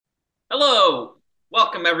Hello,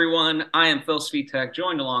 welcome everyone. I am Phil Svitek,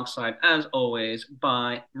 joined alongside, as always,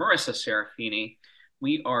 by Marissa Serafini.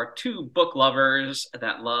 We are two book lovers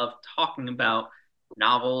that love talking about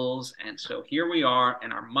novels, and so here we are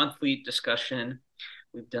in our monthly discussion.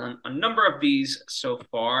 We've done a number of these so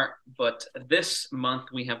far, but this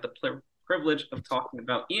month we have the privilege of talking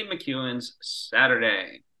about Ian McEwan's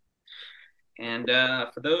Saturday. And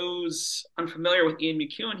for those unfamiliar with Ian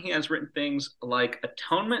McEwan, he has written things like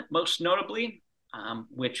Atonement, most notably,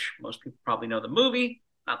 which most people probably know the movie,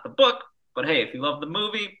 not the book. But hey, if you love the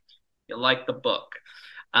movie, you like the book.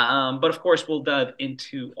 But of course, we'll dive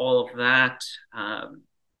into all of that. I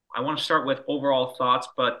want to start with overall thoughts,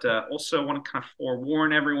 but also want to kind of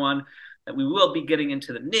forewarn everyone that we will be getting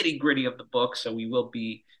into the nitty gritty of the book. So we will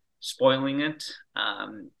be spoiling it,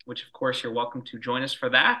 which of course you're welcome to join us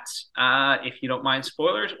for that if you don't mind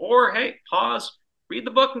spoilers, or hey, pause, read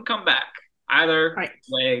the book and come back. Either Right.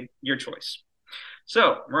 way, your choice.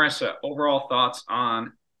 So, Marissa, overall thoughts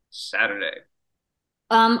on Saturday?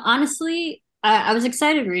 Honestly, I was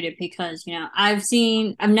excited to read it because, I've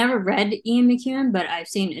never read Ian McEwan, but I've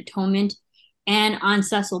seen Atonement and On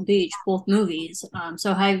Cecil Beach, both movies.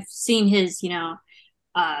 So I've seen his,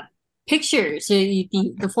 uh, pictures, so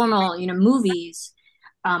the formal, movies,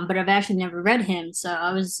 but I've actually never read him. So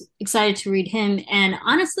I was excited to read him. And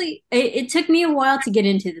honestly, it took me a while to get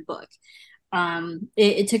into the book.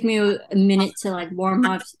 It took me a minute to like warm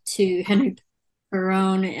up to Henry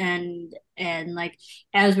Perone and like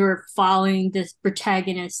as we're following this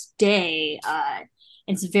protagonist's day,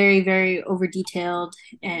 it's very over detailed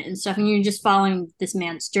and stuff, and you're just following this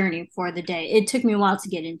man's journey for the day. It took me a while to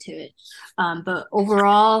get into it, but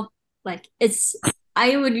overall, like it's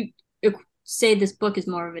I would say this book is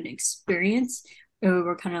more of an experience where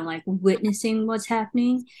we're kind of like witnessing what's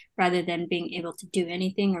happening rather than being able to do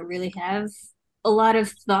anything or really have a lot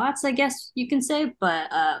of thoughts, I guess you can say. But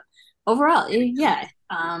overall, yeah.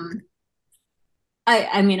 I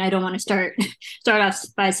mean, I don't want to start off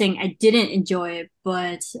by saying I didn't enjoy it,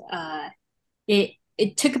 but it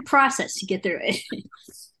took a process to get through it.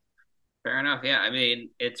 Fair enough. Yeah, I mean,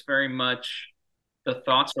 it's very much the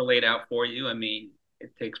thoughts are laid out for you. I mean,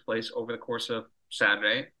 it takes place over the course of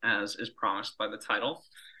Saturday, as is promised by the title.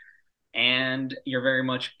 And you're very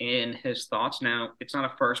much in his thoughts. Now, it's not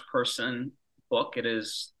a first person book, it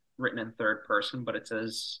is written in third person, but it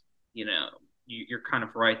says, you're kind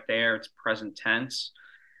of right there. It's present tense.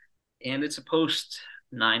 And it's a post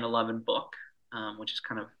 9/11 book, which is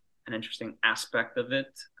kind of an interesting aspect of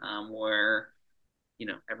it, where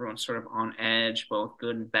everyone's sort of on edge, both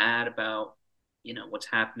good and bad, about what's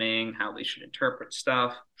happening, how they should interpret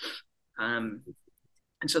stuff. Um,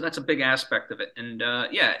 and so that's a big aspect of it. And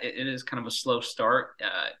yeah, it is kind of a slow start.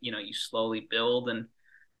 You slowly build, and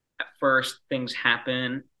at first things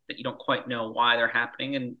happen that you don't quite know why they're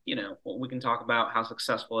happening. And we can talk about how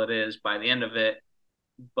successful it is by the end of it,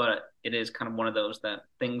 but it is kind of one of those that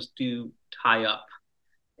things do tie up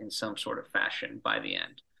in some sort of fashion by the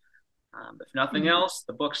end. If nothing Mhm. else,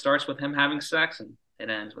 the book starts with him having sex and it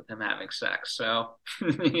ends with him having sex. So,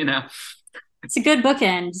 you know, It's a good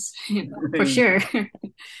bookend for sure.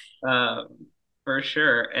 uh, for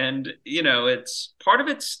sure. And, it's part of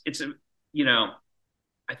you know,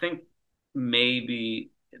 I think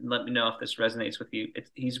maybe let me know if this resonates with you.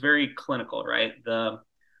 He's very clinical, right? The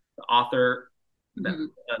author, the,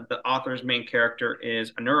 Mhm. the author's main character is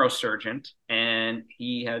a neurosurgeon, and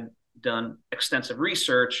he had done extensive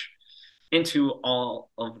research into all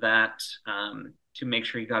of that, to make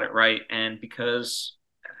sure he got it right. And because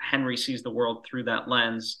Henry sees the world through that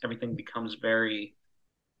lens, everything becomes very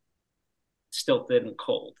stilted and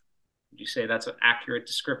cold. Would you say that's an accurate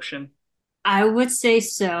description? I would say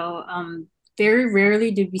so. Very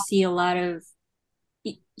rarely did we see a lot of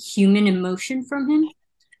human emotion from him.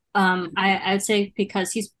 I'd say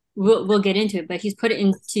because we'll get into it, but he's put it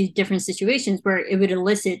into different situations where it would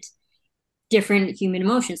elicit different human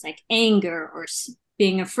emotions like anger or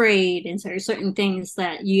being afraid, and certain things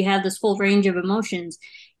that you have this whole range of emotions.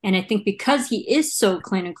 And I think because he is so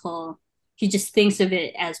clinical, he just thinks of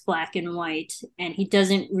it as black and white, and he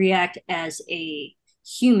doesn't react as a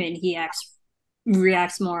human. He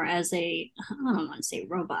reacts more as I don't want to say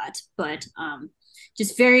robot, but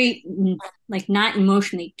just very like not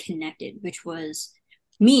emotionally connected, which was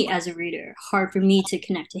me as a reader hard for me to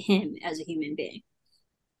connect to him as a human being.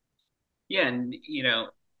 Yeah, and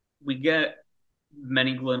we get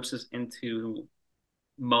many glimpses into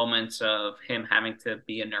moments of him having to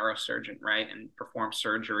be a neurosurgeon, right, and perform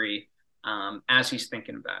surgery, as he's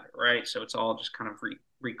thinking about it, right? So it's all just kind of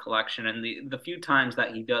recollection. And the few times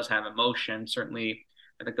that he does have emotion, certainly,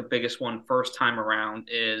 I think the biggest one first time around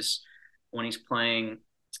is when he's playing,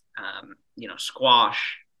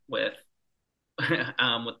 squash with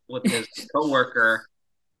with his coworker,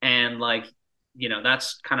 and like,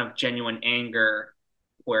 that's kind of genuine anger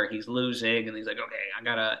where he's losing, and he's like, okay, I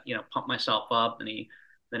gotta, pump myself up, and he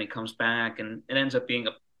comes back, and it ends up being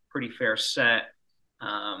a pretty fair set,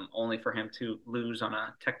 only for him to lose on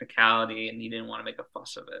a technicality, and he didn't want to make a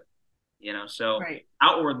fuss of it, So Right.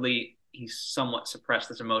 outwardly, he's somewhat suppressed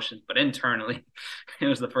his emotions, but internally, it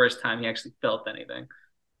was the first time he actually felt anything.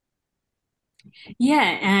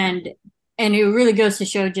 Yeah, and it really goes to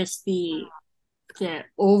show just the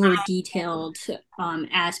over detailed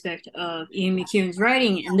aspect of Ian McEwan's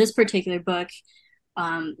writing in this particular book.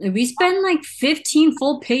 We spend like 15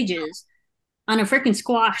 full pages on a freaking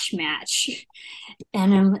squash match,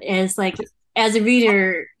 and as like as a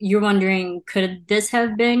reader, you're wondering, could this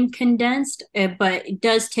have been condensed? But it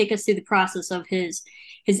does take us through the process of his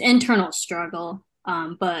internal struggle,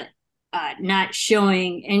 but not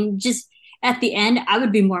showing. And just at the end, I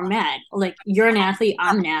would be more mad. Like, you're an athlete,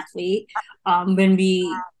 I'm an athlete. When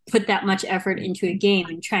we put that much effort into a game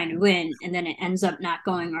and trying to win, and then it ends up not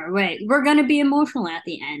going our way, we're gonna be emotional at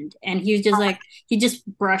the end. And he was just like, he just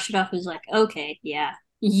brushed it off. He was like, okay, yeah,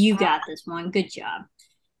 you got this one, good job.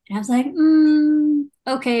 And I was like,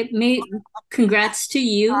 okay, congrats to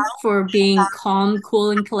you for being calm, cool,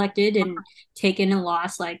 and collected and taking a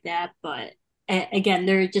loss like that. But again,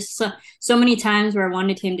 there are just so many times where I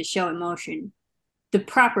wanted him to show emotion, the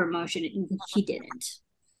proper emotion, and he didn't.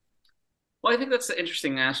 Well, I think that's the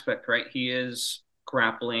interesting aspect, right? He is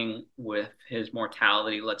grappling with his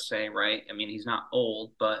mortality, let's say, right? I mean, he's not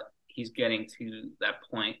old, but he's getting to that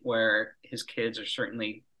point where his kids are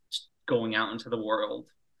certainly going out into the world.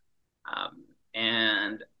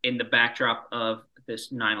 And in the backdrop of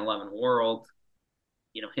this 9/11 world,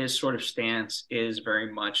 his sort of stance is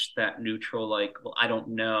very much that neutral, like, well, I don't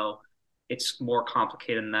know. It's more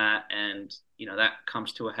complicated than that. And, that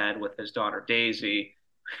comes to a head with his daughter, Daisy,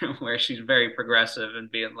 where she's very progressive and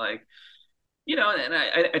being like, and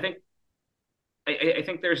I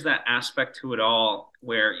think there's that aspect to it all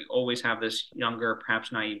where you always have this younger,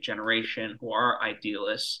 perhaps naive generation who are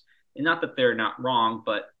idealists. And not that they're not wrong,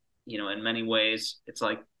 but, in many ways, it's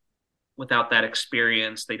like without that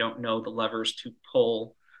experience, they don't know the levers to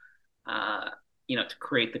pull, uh, to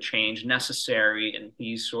create the change necessary. And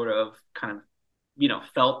he's sort of kind of,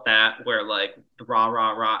 felt that where like the rah,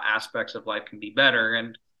 rah, rah aspects of life can be better.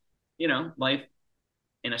 And, life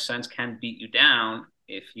in a sense can beat you down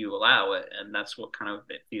if you allow it, and that's what kind of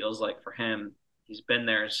it feels like for him. He's been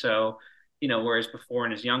there. So, whereas before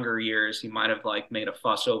in his younger years he might have like made a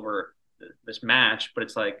fuss over this match, but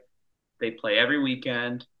it's like they play every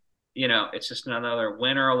weekend. It's just another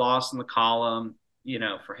win or a loss in the column.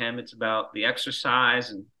 For him it's about the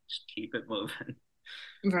exercise and just keep it moving.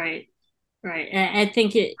 Right, right. And I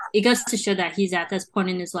think it goes to show that he's at this point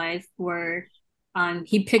in his life where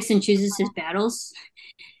he picks and chooses his battles,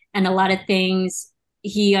 and a lot of things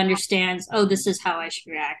he understands, oh, this is how I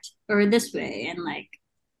should react or this way, and like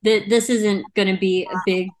this isn't going to be a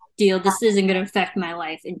big deal, this isn't going to affect my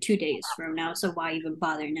life in 2 days from now, so why even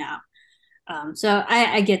bother now? So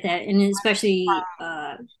I get that, and especially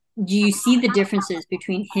do you see the differences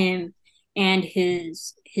between him and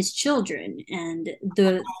his children and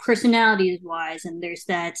the personalities wise, and there's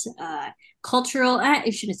that cultural, I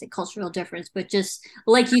shouldn't say cultural difference, but just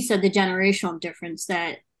like you said, the generational difference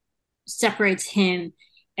that separates him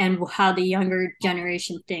and how the younger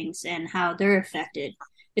generation thinks and how they're affected,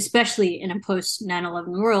 especially in a post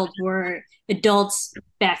 9/11 world where adults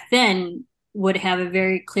back then would have a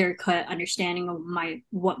very clear cut understanding of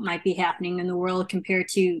what might be happening in the world compared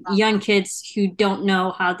to young kids who don't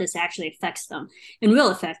know how this actually affects them and will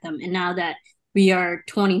affect them. And now that we are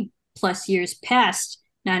 20 plus years past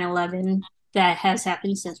 9/11, that has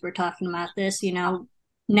happened since we're talking about this,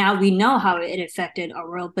 now we know how it affected our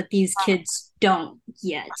world, but these kids don't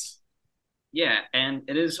yet. Yeah, and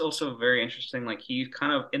it is also very interesting. Like he's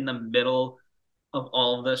kind of in the middle of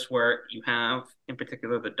all of this, where you have, in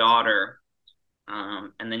particular, the daughter,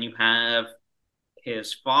 and then you have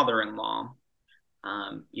his father-in-law,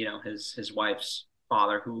 his wife's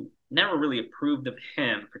father, who never really approved of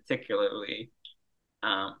him particularly,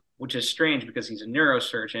 which is strange because he's a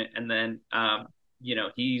neurosurgeon, and then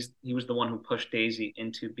he was the one who pushed Daisy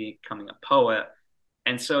into becoming a poet,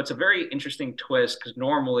 and so it's a very interesting twist because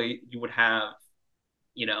normally you would have,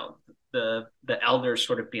 you know, the elders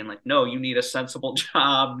sort of being like, no, you need a sensible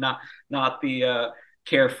job, not the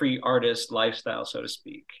carefree artist lifestyle, so to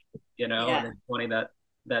speak, Yeah. and it's funny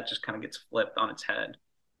that just kind of gets flipped on its head.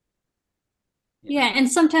 Yeah,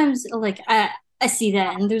 and sometimes like I see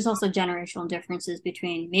that, and there's also generational differences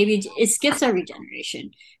between maybe it skips every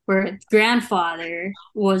generation, where grandfather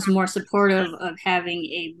was more supportive of having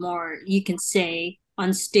a more, you can say,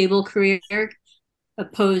 unstable career,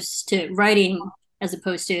 opposed to writing as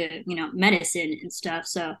opposed to medicine and stuff.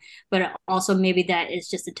 So, but also maybe that is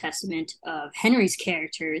just a testament of Henry's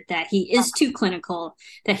character, that he is too clinical,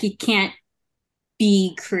 that he can't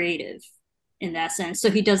be creative in that sense.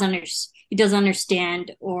 So he does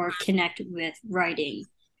understand or connect with writing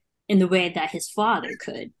in the way that his father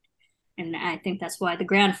could. And I think that's why the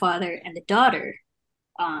grandfather and the daughter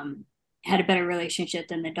um, had a better relationship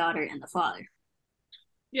than the daughter and the father.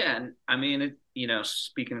 Yeah, and I mean,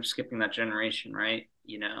 speaking of skipping that generation, right?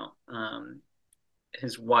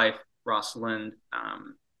 His wife, Rosalind,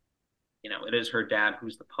 it is her dad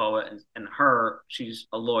who's the poet, and she's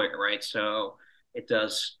a lawyer, right? So it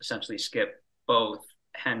does essentially skip both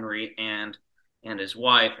Henry and his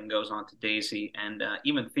wife, and goes on to Daisy and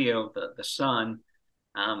even Theo, the son.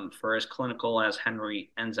 For as clinical as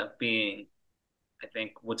Henry ends up being, I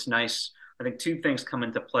think what's nice, I think two things come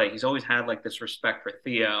into play. He's always had like this respect for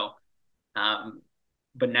Theo, um,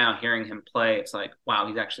 but now hearing him play, it's like, wow,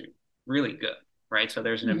 he's actually really good, right? So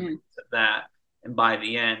there's an Mm-hmm. importance of that. And by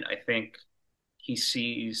the end, I think he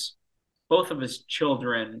sees both of his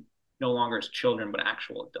children no longer as children, but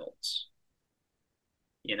actual adults,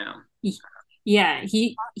 you know? Yeah,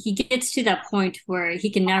 he gets to that point where he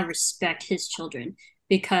can now respect his children,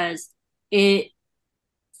 because it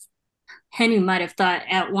Henry might have thought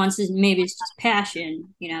at once is maybe it's just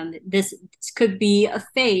passion. This could be a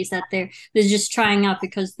phase that they're just trying out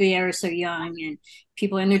because they are so young, and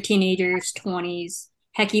people in their teenagers, 20s,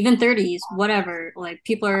 heck, even 30s, whatever. Like,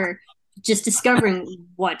 people are just discovering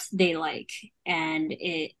what they like, and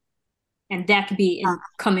that could be in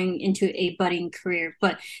coming into a budding career.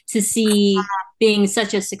 But to see being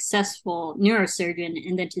such a successful neurosurgeon,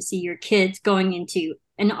 and then to see your kids going into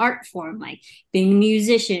an art form, like being a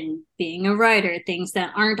musician, being a writer, things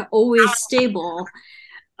that aren't always stable,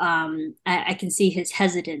 I can see his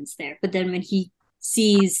hesitance there. But then when he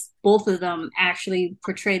sees both of them actually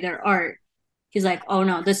portray their art, he's like, oh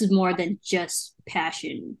no, this is more than just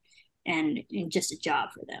passion and just a job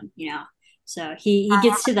for them. So he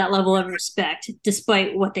gets to that level of respect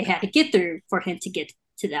despite what they had to get through for him to get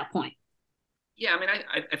to that point. Yeah, I mean,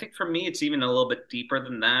 I think for me, it's even a little bit deeper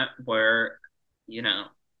than that, where, you know,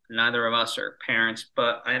 neither of us are parents,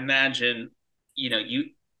 but I imagine, you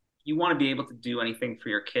want to be able to do anything for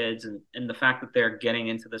your kids, and the fact that they're getting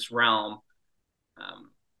into this realm,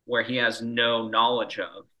 where he has no knowledge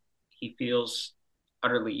of, he feels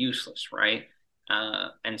utterly useless, right?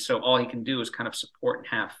 And so all he can do is kind of support and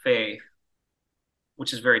have faith,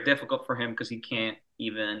 which is very difficult for him because he can't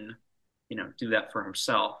even, do that for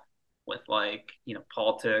himself with, like,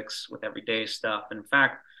 politics, with everyday stuff. And in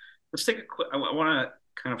fact, let's take a quick, I want to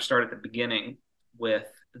kind of start at the beginning with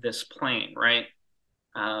this plane, right?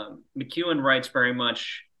 McEwan writes very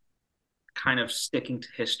much kind of sticking to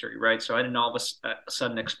history, right? So I didn't all of a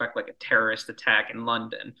sudden expect like a terrorist attack in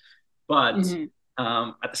London, but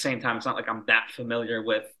Mm-hmm. at the same time, it's not like I'm that familiar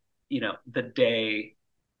with, the day,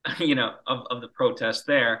 of the protest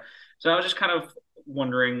there. So I was just kind of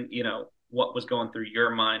wondering, what was going through your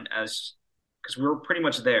mind, as because we were pretty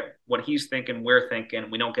much there. What he's thinking, we're thinking.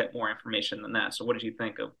 We don't get more information than that. So what did you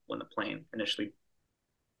think of when the plane initially?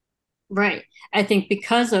 Right. I think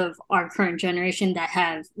because of our current generation that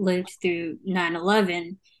have lived through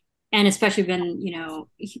 9/11, and especially when,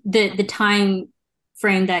 the time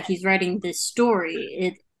frame that he's writing this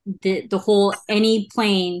story, the whole any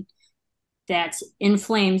plane that's in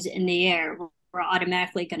flames in the air, we're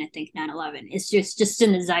automatically going to think 9/11. It's just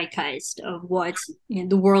in the zeitgeist of what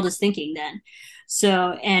the world is thinking then.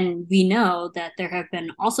 So, and we know that there have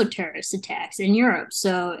been also terrorist attacks in Europe.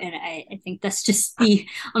 So, and I think that's just the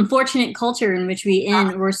unfortunate culture in which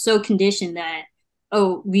we're so conditioned that,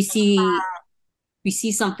 oh, we see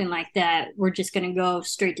something like that, we're just going to go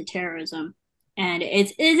straight to terrorism, and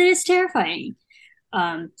it is terrifying.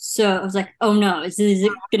 So I was like, oh no, is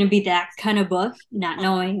it going to be that kind of book? Not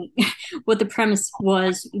knowing what the premise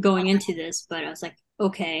was going into this, but I was like,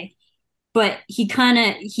 okay. But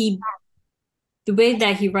the way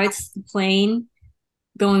that he writes the plane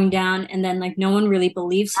going down, and then like no one really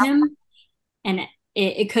believes him, and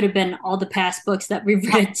it could have been all the past books that we've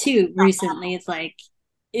read too recently. It's like,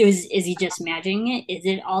 is he just imagining it? Is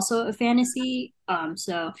it also a fantasy?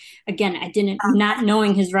 So again, I didn't, not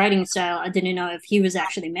knowing his writing style, I didn't know if he was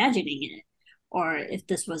actually imagining it, or if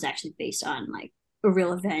this was actually based on like a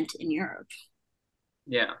real event in Europe.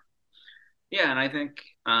 Yeah, yeah, and I think,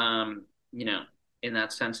 in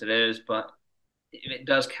that sense, it is, but it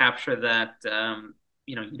does capture that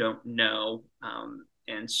you don't know,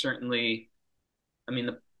 and certainly, I mean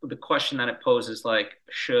the question that it poses, like,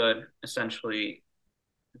 should essentially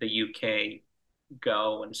the UK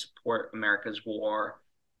go and support America's war,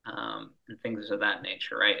 and things of that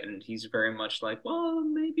nature, right? And he's very much like, well,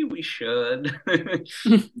 maybe we should,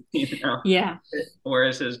 you know. Yeah.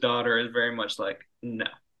 Whereas his daughter is very much like, no.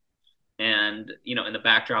 And in the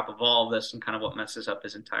backdrop of all of this, and kind of what messes up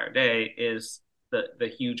his entire day is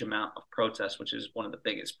the huge amount of protests, which is one of the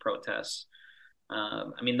biggest protests.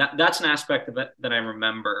 I mean, that's an aspect of it that I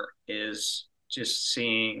remember, is just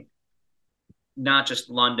seeing not just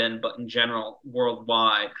London, but in general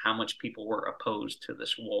worldwide, how much people were opposed to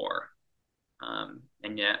this war,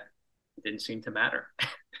 and yet it didn't seem to matter.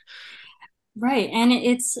 Right. And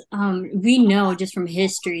it's we know just from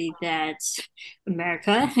history that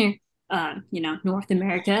America, North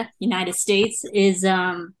America, United States is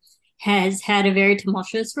has had a very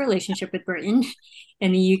tumultuous relationship with Britain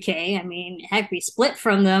and the UK. I mean, heck, we split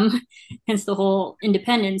from them, hence the whole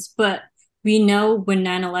independence, but we know when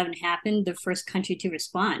 9/11 happened, the first country to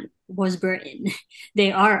respond was Britain.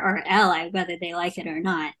 They are our ally, whether they like it or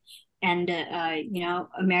not. And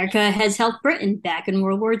America has helped Britain back in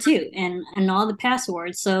World War II and all the past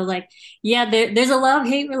wars. So like, yeah, there's a love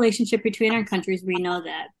hate relationship between our countries. We know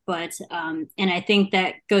that, but and I think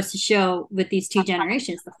that goes to show with these two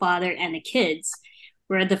generations, the father and the kids,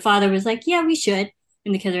 where the father was like, yeah, we should,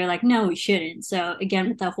 and the kids are like, no, we shouldn't. So again,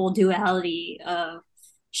 with that whole duality of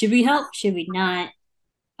should we help, should we not?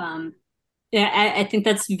 Um, yeah, I think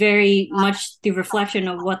that's very much the reflection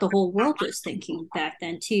of what the whole world was thinking back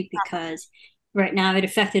then too, because right now it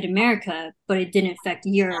affected America, but it didn't affect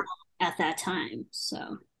Europe at that time.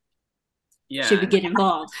 So should Yeah, we get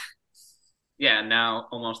involved? yeah. Now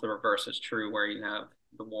almost the reverse is true, where you have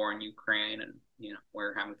the war in Ukraine, and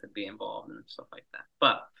we're having to be involved and stuff like that.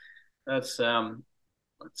 But that's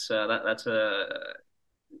that's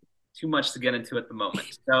too much to get into at the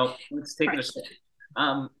moment. So let's take it Right. a step.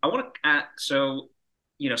 I want to add, so,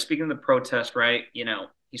 speaking of the protest, right?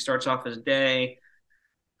 He starts off his day,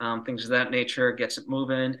 things of that nature, gets it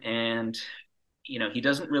moving, and he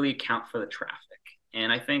doesn't really account for the traffic. And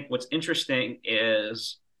I think what's interesting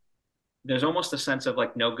is there's almost a sense of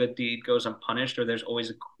like no good deed goes unpunished, or there's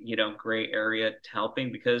always a gray area to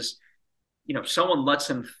helping, because someone lets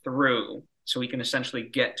him through so he can essentially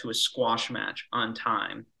get to a squash match on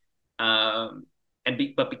time.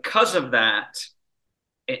 But because of that,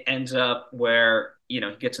 it ends up where he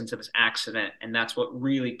gets into this accident, and that's what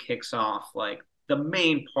really kicks off like the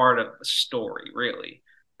main part of the story, really,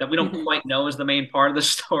 that we don't Mm-hmm. quite know is the main part of the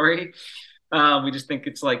story. We just think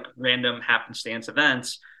it's like random happenstance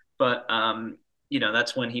events, but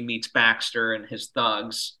that's when he meets Baxter and his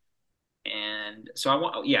thugs. And so I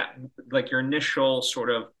want, yeah, like your initial sort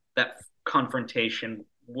of that confrontation.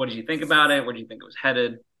 What did you think about it? Where do you think it was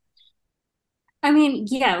headed? I mean,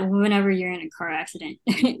 yeah, whenever you're in a car accident,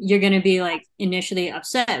 you're going to be like initially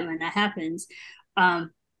upset when that happens. Um,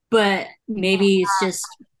 but maybe it's just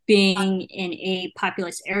being in a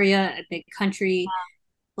populous area, a big country,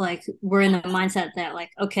 like we're in the mindset that like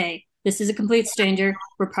okay, this is a complete stranger,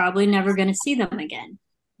 we're probably never going to see them again,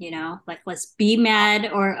 like let's be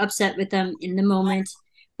mad or upset with them in the moment,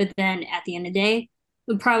 but then at the end of the day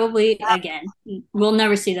we probably again we'll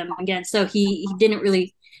never see them again. So he didn't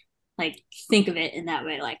really like think of it in that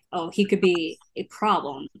way, like oh, he could be a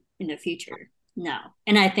problem in the future. No.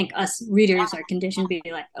 And I think us readers are conditioned to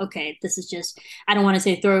be like, okay, this is just, I don't want to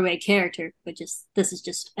say throwaway character, but just this is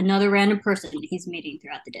just another random person he's meeting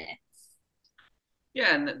throughout the day.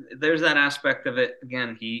 Yeah, and there's that aspect of it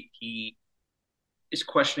again. He is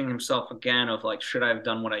questioning himself again of like, should I have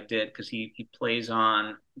done what I did? Because he plays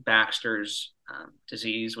on Baxter's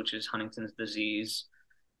disease, which is Huntington's disease,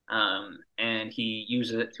 and he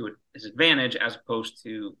uses it to his advantage as opposed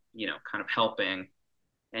to kind of helping.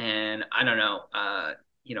 And I don't know,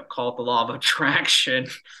 call it the law of attraction.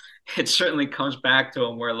 It certainly comes back to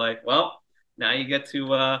him where like, well, now you get to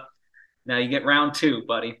now you get round two,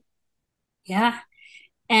 buddy. Yeah.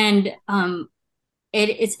 And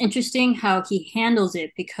it's interesting how he handles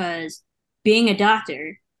it because being a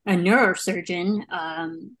doctor, a neurosurgeon,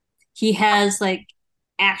 he has like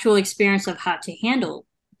actual experience of how to handle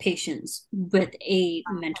patients with a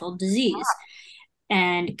mental disease.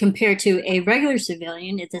 And compared to a regular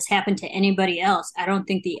civilian, if this happened to anybody else, I don't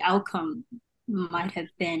think the outcome might have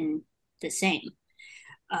been the same.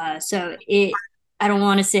 So I don't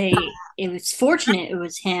want to say it was fortunate it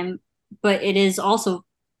was him, but it is also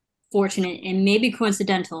fortunate and maybe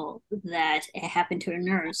coincidental that it happened to a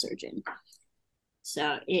neurosurgeon.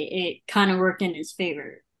 So it kind of worked in his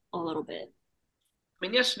favor a little bit.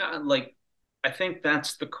 mean, yes, no, like I think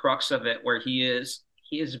that's the crux of it, where he is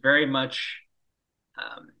very much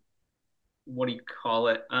um, what do you call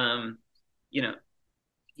it? You know,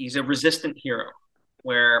 he's a resistant hero,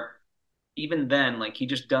 where even then, like he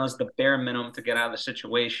just does the bare minimum to get out of the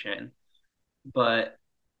situation. But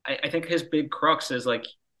I think his big crux is like,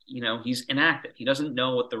 he's inactive. He doesn't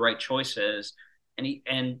know what the right choice is,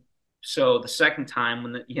 and so the second time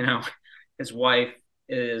when his wife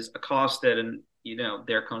is accosted, and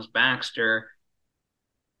there comes Baxter.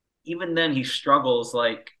 Even then, he struggles.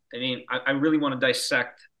 Like, I mean, I really want to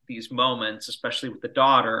dissect these moments, especially with the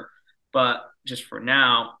daughter, but just for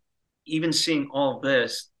now, even seeing all of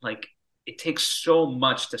this, like, it takes so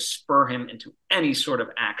much to spur him into any sort of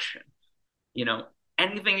action. you know,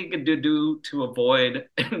 Anything he could do to avoid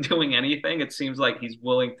doing anything, it seems like he's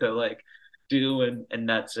willing to like do, and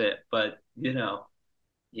that's it. But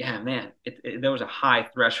yeah, man, there was a high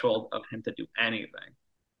threshold of him to do anything.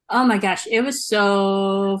 Oh my gosh, it was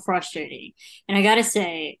so frustrating. And I gotta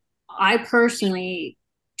say, I personally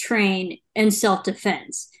train in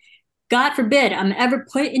self-defense. God forbid I'm ever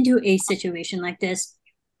put into a situation like this.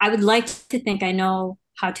 I would like to think I know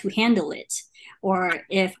how to handle it, or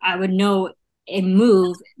if I would know a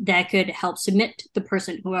move that could help submit the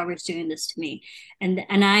person, whoever's doing this to me. And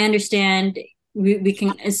I understand we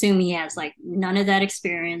can assume he has like none of that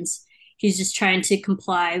experience. He's just trying to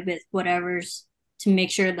comply with whatever's to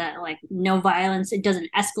make sure that like no violence, it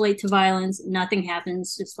doesn't escalate to violence, nothing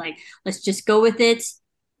happens. Just like let's just go with it.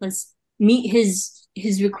 Let's meet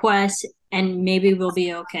his request and maybe we'll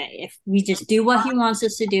be okay. If we just do what he wants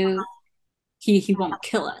us to do, he won't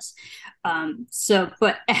kill us.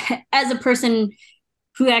 But as a person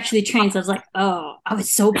who actually trains, I was like, oh, I would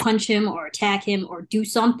so punch him or attack him or do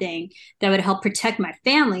something that would help protect my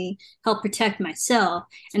family, help protect myself.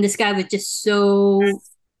 And this guy was just so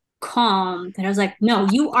calm that I was like, no,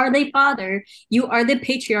 you are the father. You are the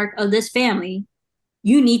patriarch of this family.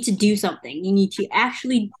 You need to do something. You need to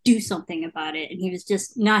actually do something about it. And he was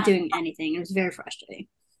just not doing anything. It was very frustrating.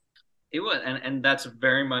 It was, and that's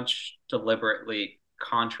very much deliberately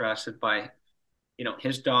contrasted by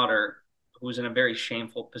his daughter, who's in a very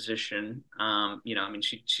shameful position. I mean,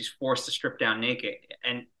 she's forced to strip down naked,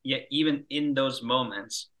 and yet even in those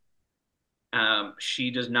moments,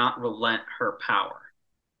 she does not relent her power.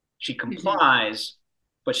 She Mm-hmm. complies,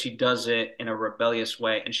 but she does it in a rebellious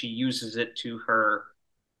way, and she uses it to her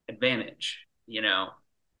advantage.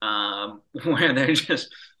 Where they're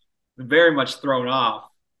just very much thrown off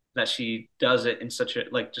that she does it in such a,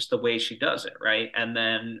 like, just the way she does it, right? And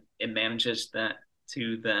then it manages that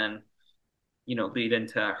to then lead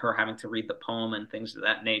into her having to read the poem and things of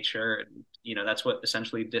that nature. And that's what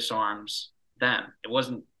essentially disarms them. It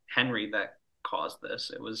wasn't Henry that caused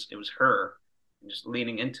this. It was her just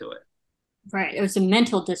leaning into it. Right. It was a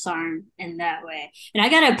mental disarm in that way. And I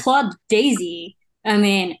got to applaud Daisy. I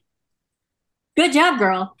mean, good job,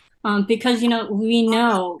 girl. Because we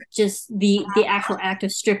know just the actual act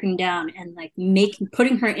of stripping down and like making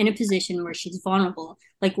putting her in a position where she's vulnerable,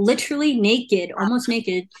 like literally naked, almost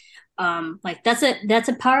naked. Like that's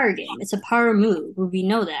a power game. It's a power move. We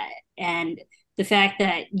know that, and the fact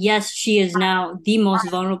that yes, she is now the most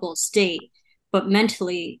vulnerable state, but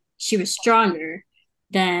mentally she was stronger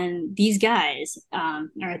than these guys,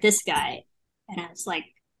 or this guy, and I was like,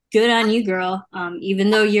 good on you, girl. Even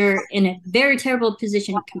though you're in a very terrible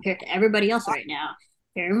position compared to everybody else right now,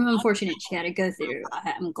 very unfortunate she had to go through.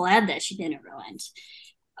 I'm glad that she didn't relent.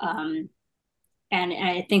 Um, and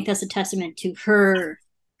I think that's a testament to her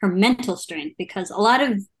mental strength because a lot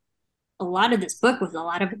of this book was a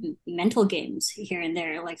lot of mental games here and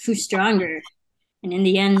there, like who's stronger, and in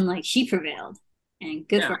the end, like she prevailed, and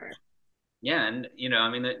good Yeah, for her. yeah, and I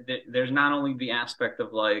mean, there's not only the aspect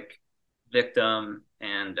of like victim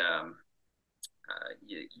and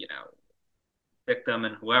victim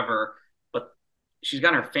and whoever, but she's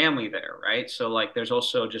got her family there, right? So like there's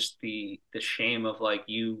also just the shame of like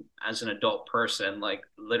you as an adult person, like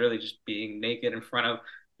literally just being naked in front of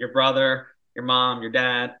your brother, your mom, your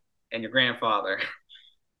dad, and your grandfather.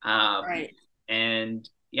 Um, Right. and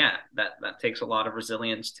yeah, that takes a lot of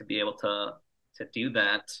resilience to be able to do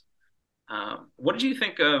that. What did you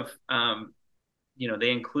think of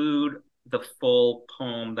they include the full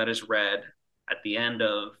poem that is read at the end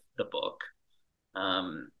of the book.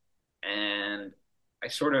 Um, and I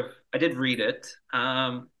did read it.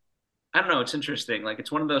 I don't know, it's interesting. Like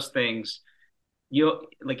it's one of those things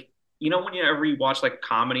like when you ever watch like a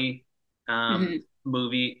comedy Mm-hmm.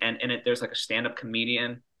 movie, and in it there's like a stand-up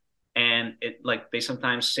comedian, and it like they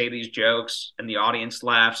sometimes say these jokes and the audience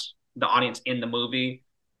laughs, the audience in the movie,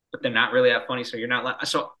 but they're not really that funny, so you're not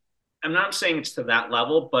so I'm not saying it's to that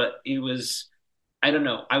level, but it was, I don't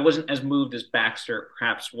know. I wasn't as moved as Baxter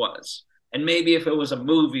perhaps was. And maybe if it was a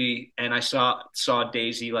movie and I saw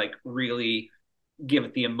Daisy like really give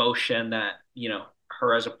it the emotion that,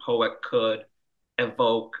 her as a poet could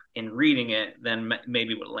evoke in reading it, then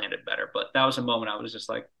maybe it would have landed better. But that was a moment I was just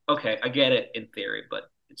like, okay, I get it in theory, but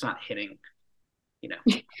it's not hitting,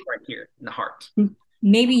 right here in the heart.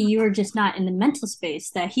 Maybe you were just not in the mental space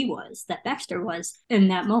that he was, that Baxter was in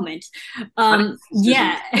that moment. I think this disease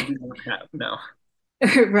Yeah, I do not have. No.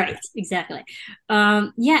 right, exactly.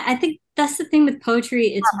 Yeah, I think that's the thing with poetry.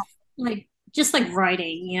 It's like just like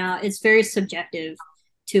writing, it's very subjective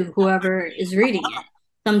to whoever is reading it.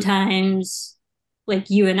 Sometimes, like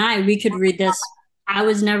you and I, we could read this. I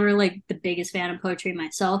was never like the biggest fan of poetry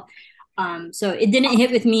myself. So it didn't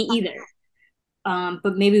hit with me either.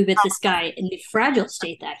 But maybe with this guy in the fragile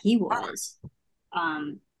state that he was,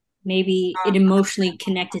 um, maybe it emotionally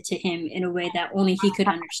connected to him in a way that only he could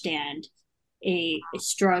understand a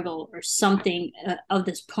struggle or something of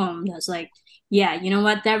this poem that's like, yeah, you know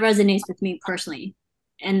what, that resonates with me personally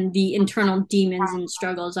and the internal demons and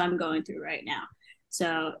struggles I'm going through right now.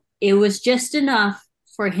 So it was just enough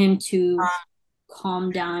for him to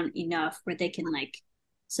calm down enough where they can like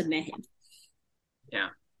submit him. Yeah,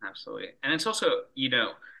 absolutely. And it's also,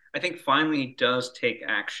 I think finally he does take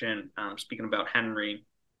action. Speaking about Henry,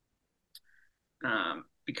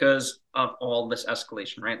 because of all this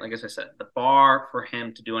escalation, right? Like as I said, the bar for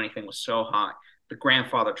him to do anything was so high. The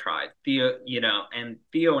grandfather tried. Theo, and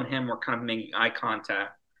Theo and him were kind of making eye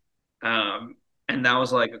contact. And that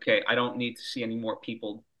was like, okay, I don't need to see any more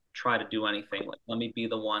people try to do anything. Like, let me be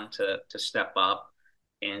the one to step up.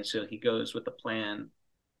 And so he goes with the plan.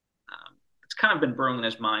 It's kind of been brewing in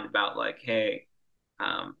his mind about like, hey,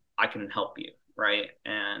 I can help you, right?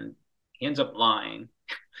 And he ends up lying,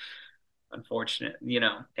 unfortunate, and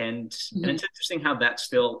Mm-hmm. it's interesting how that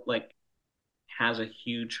still like has a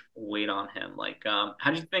huge weight on him. Like, how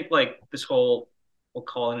do you think like this whole, we'll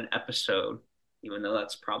call it an episode, even though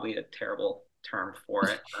that's probably a terrible term for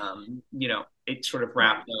it. It sort of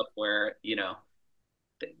Right. wrapped up where,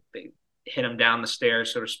 they hit him down the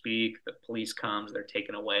stairs, so to speak. The police comes, they're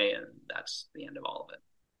taken away, and that's the end of all of it.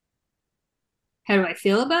 How do I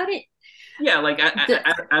feel about it? Yeah, like The,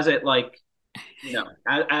 as it like,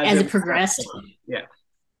 as as it it was progressed, yeah.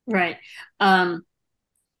 right? um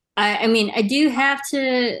I mean, I do have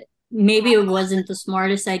to, maybe it wasn't the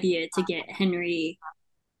smartest idea to get Henry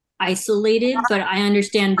isolated, but I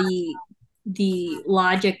understand the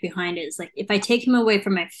logic behind it. Is like, if I take him away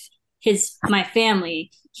from my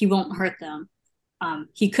family, he won't hurt them.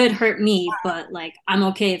 He could hurt me, but like I'm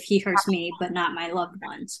okay if he hurts me, but not my loved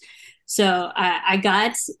ones. So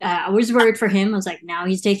I was worried for him. I was like, now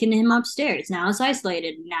he's taking him upstairs. Now it's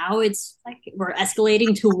isolated. Now it's like we're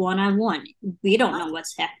escalating to one on one. We don't know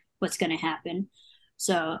what's going to happen.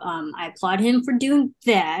 So I applaud him for doing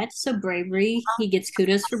that. So bravery, he gets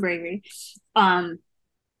kudos for bravery. Um,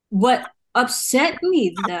 what upset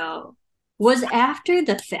me though was after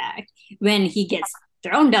the fact when he gets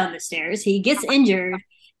thrown down the stairs, he gets injured,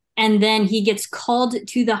 and then he gets called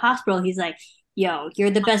to the hospital. He's like, yo, you're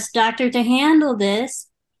the best doctor to handle this.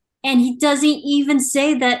 And he doesn't even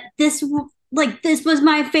say that this was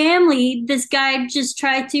my family. This guy just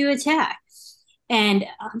tried to attack. And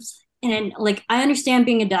and like I understand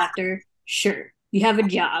being a doctor, sure, you have a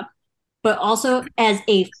job, but also as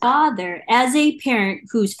a father, as a parent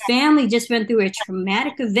whose family just went through a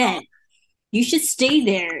traumatic event, you should stay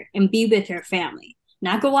there and be with your family,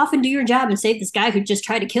 not go off and do your job and save this guy who just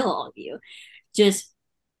tried to kill all of you. Just,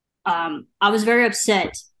 I was very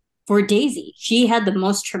upset for Daisy. She had the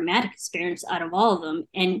most traumatic experience out of all of them.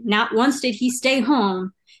 And not once did he stay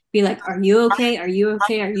home, be like, are you okay? Are you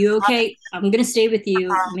okay? Are you okay? I'm going to stay with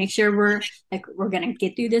you. Make sure we're going to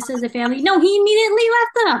get through this as a family. No, he immediately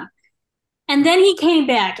left them. And then he came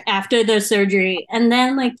back after the surgery. And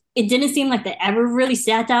then, like, it didn't seem like they ever really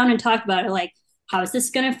sat down and talked about it. Like, how is this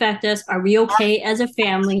going to affect us? Are we okay as a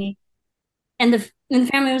family? And the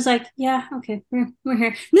family was like, yeah, okay, we're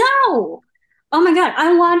here. No! Oh my God,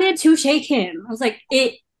 I wanted to shake him. I was like,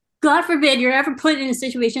 God forbid you're ever put in a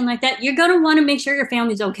situation like that. You're going to want to make sure your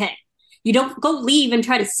family's okay. You don't go leave and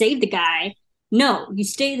try to save the guy. No, you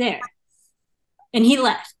stay there. And he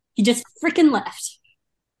left. He just freaking left.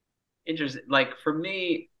 Interesting. Like for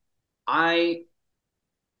me, I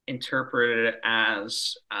interpreted it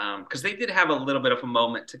as, because they did have a little bit of a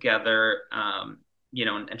moment together, and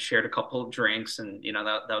shared a couple of drinks, and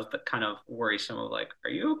that was the kind of worrisome of like, are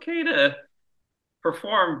you okay to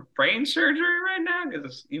perform brain surgery right now?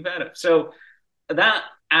 Because you've had it. So that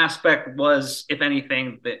aspect was, if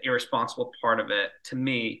anything, the irresponsible part of it to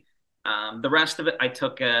me. The rest of it I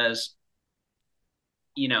took as,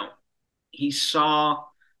 you know, he saw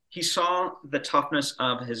he saw the toughness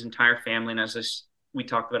of his entire family, and as this, we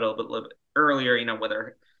talked about it a little bit earlier,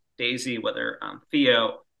 whether Daisy, whether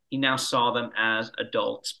Theo, he now saw them as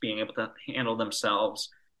adults being able to handle themselves,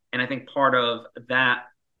 and I think part of that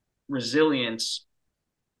resilience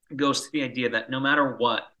goes to the idea that no matter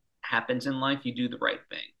what happens in life, you do the right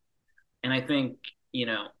thing. And I think, you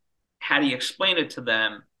know, had he explained it to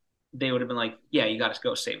them, they would have been like, yeah, you got to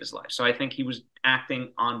go save his life. So I think he was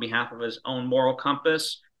acting on behalf of his own moral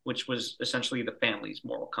compass, which was essentially the family's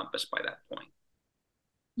moral compass by that point.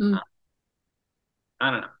 Uh, Mm.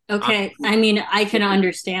 I don't know. Okay, I mean, I can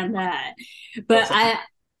understand that, but What's that?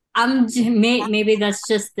 maybe that's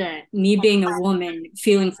just the me being a woman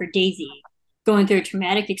feeling for Daisy, going through a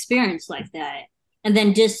traumatic experience like that, and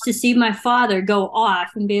then just to see my father go off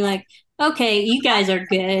and be like, "Okay, you guys are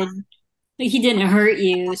good. He didn't hurt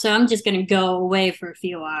you, so I'm just gonna go away for a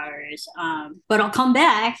few hours. But I'll come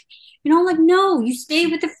back." I'm like, no, you stay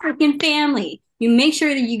with the freaking family. You make sure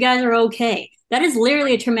that you guys are okay. That is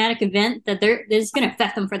literally a traumatic event that is gonna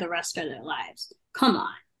affect them for the rest of their lives. Come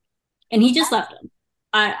on. And he just left them.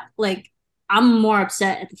 I like I'm more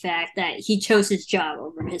upset at the fact that he chose his job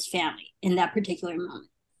over his family in that particular moment.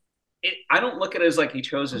 I don't look at it as like he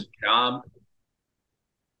chose his job.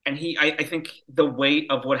 And I think the weight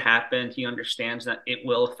of what happened, he understands that it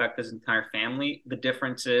will affect his entire family. The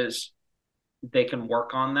difference is they can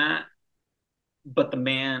work on that. But the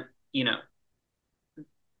man, you know,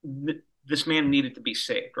 this man needed to be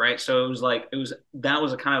saved, right? So it was like that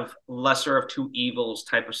was a kind of lesser of two evils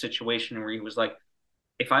type of situation where he was like,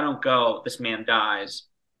 if I don't go, this man dies.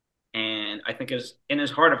 And I think in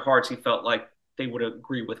his heart of hearts, he felt like they would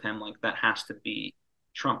agree with him, like that has to be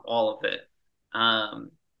trump all of it.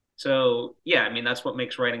 Um, so yeah, I mean that's what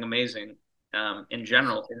makes writing amazing in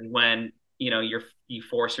general. And when you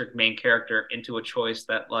force your main character into a choice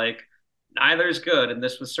that like neither is good, and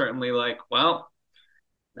this was certainly like, well,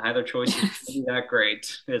 neither choice is really that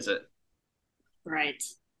great, is it? Right.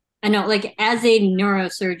 I know, like as a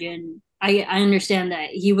neurosurgeon, I understand that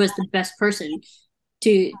he was the best person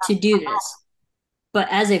to do this. But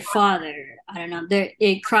as a father, I don't know, there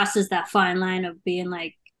it crosses that fine line of being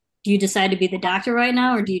like, do you decide to be the doctor right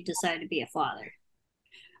now or do you decide to be a father?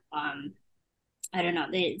 Um, I don't know.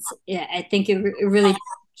 Yeah, I think it really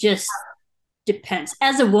just depends.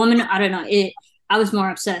 As a woman, I don't know. I was more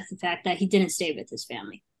upset at the fact that he didn't stay with his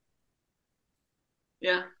family.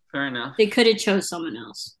 Yeah, fair enough. They could have chose someone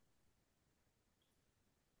else.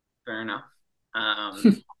 Fair enough.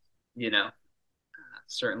 Um, you know,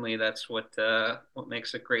 certainly that's what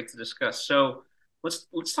makes it great to discuss. So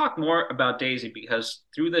let's talk more about Daisy because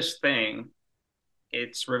through this thing,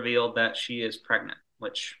 it's revealed that she is pregnant,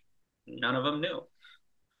 which none of them knew.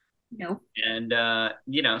 No. And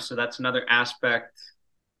so that's another aspect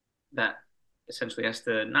that essentially has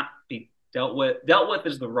to not be dealt with. Dealt with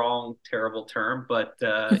is the wrong, terrible term, but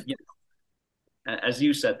as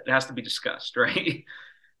you said, it has to be discussed, right?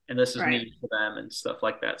 And this is Right. news for them and stuff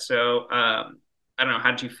like that. So I don't know.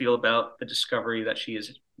 How did you feel about the discovery that she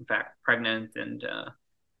is in fact pregnant, and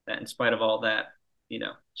that in spite of all that,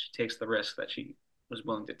 she takes the risk that she was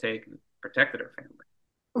willing to take and protected her family?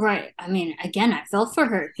 Right. I mean, again, I felt for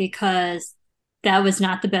her because that was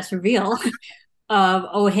not the best reveal of,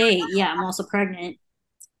 oh, hey, yeah, I'm also pregnant.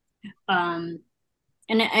 Um,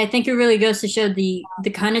 and I think it really goes to show the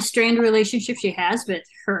kind of strained relationship she has with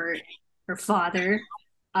her father.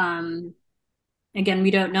 Um, Again,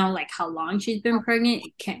 we don't know like how long she's been pregnant.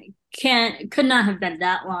 It could not have been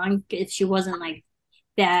that long if she wasn't like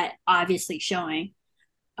that obviously showing.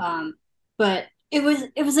 Um, but it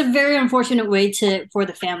was a very unfortunate way to for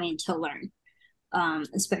the family to learn,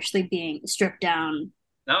 especially being stripped down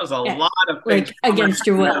That was a at, lot of things like coming against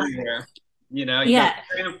your will. together here. You got Yeah,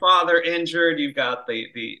 the grandfather injured, you've got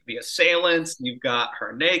the assailants, you've got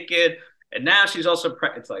her naked, and now she's also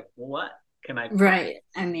pregnant. It's like, what can I put? right.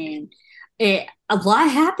 I mean, a lot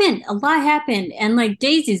happened. A lot happened, and like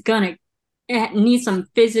Daisy's gonna need some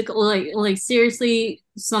physical, like seriously,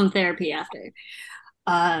 some therapy after.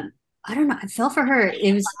 I don't know. I felt for her.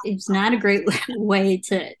 It was not a great way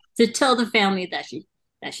to tell the family that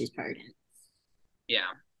she's pregnant.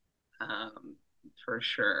 Yeah, for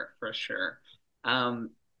sure, for sure.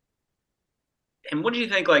 Um, and what do you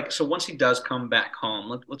think? Like, so once he does come back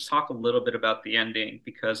home, let's talk a little bit about the ending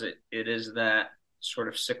because it is that sort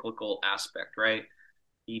of cyclical aspect, right?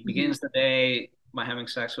 He Mm-hmm. begins the day by having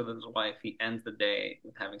sex with his wife. He ends the day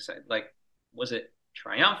with having sex. Like, was it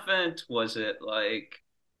triumphant? Was it like,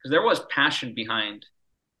 because there was passion behind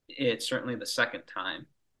it, certainly the second time.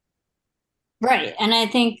 Right. And I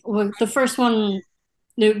think the first one,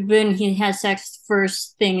 when he has sex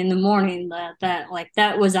first thing in the morning, that like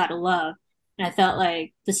that was out of love. And I felt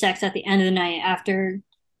like the sex at the end of the night after,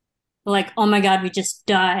 like, oh my God, we just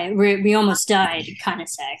died. We almost died kind of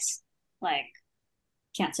sex. Like,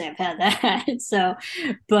 can't say I've had that. So,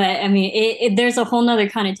 but I mean, there's a whole nother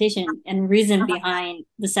connotation and reason behind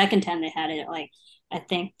the second time they had it. Like, I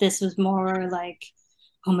think this was more like,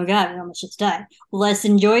 oh my God, we almost just died. Let's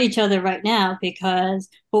enjoy each other right now because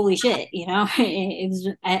holy shit, you know, it was,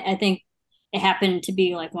 I think it happened to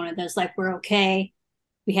be like one of those, like, we're okay.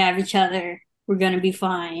 We have each other. We're going to be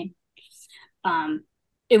fine. Um,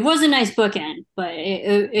 it was a nice bookend, but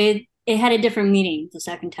it had a different meaning the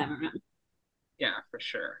second time around. Yeah, for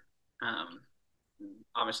sure. Um,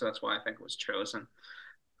 Obviously, that's why I think it was chosen.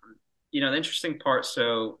 The interesting part.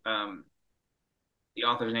 The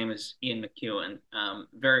author's name is Ian McEwan.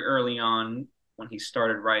 Very early on, when he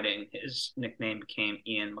started writing, his nickname became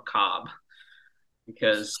Ian Macabre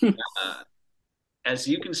because, uh, as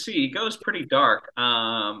you can see, he goes pretty dark.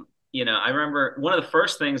 I remember one of the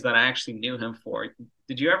first things that I actually knew him for.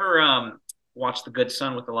 Did you ever watch The Good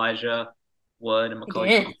Son with Elijah Wood and I Macaulay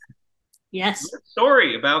did. Culkin? Yes.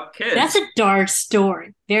 Story about That's kids. a dark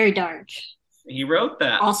story. Very dark. He wrote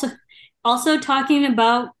that. Also, also talking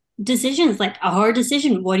about decisions, like a hard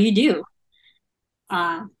decision. What do you do?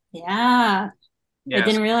 Yeah, I Yes,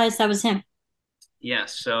 didn't realize that was him.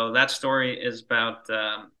 yes. So that story is about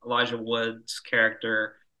Elijah Wood's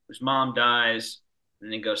character whose mom dies, and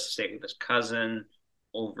then he goes to stay with his cousin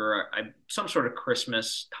over some sort of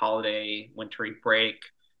Christmas holiday, wintry break.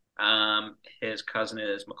 His cousin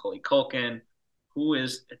is Macaulay Culkin, who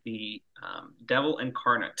is the devil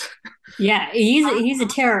incarnate. Yeah, he's a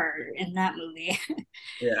terror in that movie.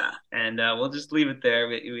 Yeah, and we'll just leave it there.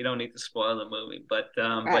 We don't need to spoil the movie, but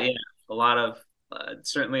Right. yeah, a lot of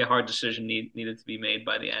certainly a hard decision needed to be made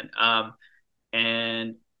by the end.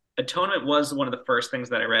 And Atonement was one of the first things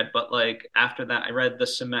that I read, but like after that, I read The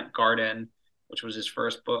Cement Garden, which was his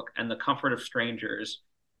first book, and The Comfort of Strangers,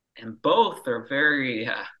 and both are very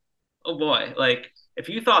oh boy, like if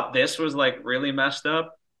you thought this was like really messed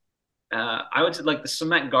up, I would say like The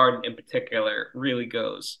Cement Garden in particular really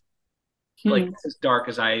goes like Hmm. as dark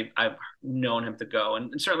as I've known him to go,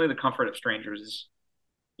 and certainly The Comfort of Strangers is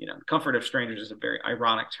Comfort of Strangers is a very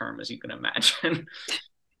ironic term, as you can imagine.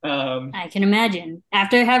 um, I can imagine.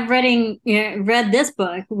 After have read this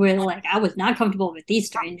book, where like I was not comfortable with these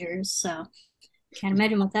strangers, so can't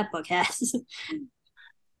imagine what that book has.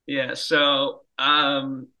 yeah, so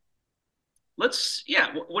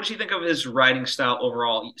yeah, what did you think of his writing style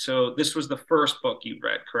overall? So this was the first book you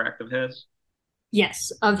read, correct, of his?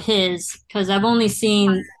 Yes, of his, because I've only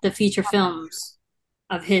seen the feature films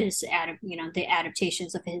of his, the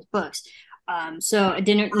adaptations of his books. So I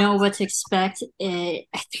didn't know what to expect. I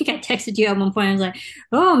think I texted you at one point. I was like,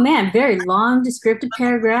 "Oh man, very long descriptive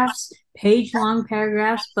paragraphs, page-long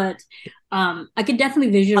paragraphs," but I could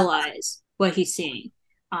definitely visualize what he's seeing.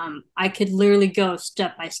 I could literally go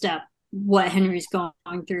step by step what Henry's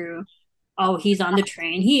going through. Oh, he's on the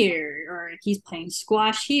train here, or he's playing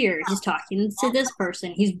squash here. He's talking to this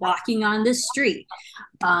person. He's walking on this street.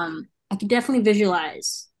 I could definitely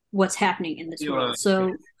visualize what's happening in this You, world.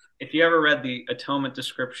 So, if you ever read the Atonement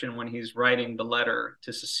description when he's writing the letter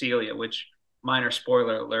to Cecilia, which minor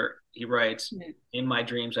spoiler alert, he writes, "In my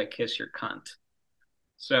dreams, I kiss your cunt."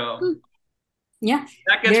 So yeah,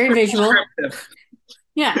 that gets very pretty visual. descriptive.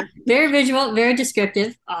 Yeah, very visual, very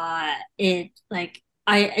descriptive. It like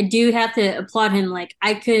I do have to applaud him. Like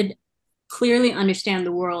I could clearly understand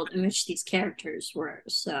the world in which these characters were.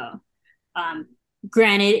 So, um,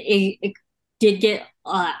 granted, it did get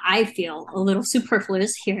I feel a little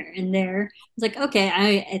superfluous here and there. It's like okay,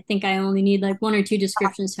 I think I only need like one or two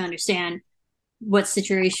descriptions to understand what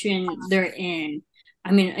situation they're in.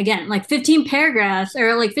 I mean, again, like 15 paragraphs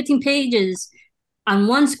or like 15 pages on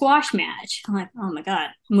one squash match. I'm like, oh my God,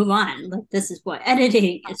 move on. Like, this is what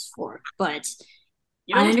editing is for. But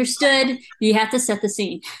You know I what's understood you have to set the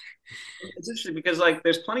scene. It's interesting because like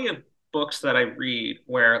there's plenty of books that I read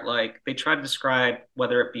where like they try to describe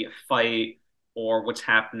whether it be a fight or what's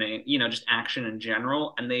happening, just action in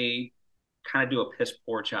general, and they kind of do a piss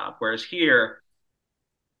poor job. Whereas here,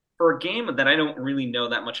 for a game that I don't really know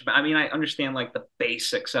that much about, I mean, I understand like the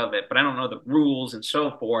basics of it, but I don't know the rules and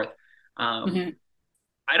so forth. Um, Mm-hmm.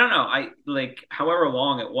 I don't know. I like however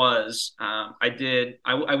long it was.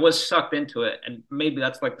 I was sucked into it, and maybe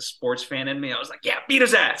that's like the sports fan in me. I was like, yeah, beat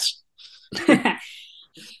his ass.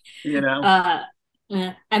 You know. uh,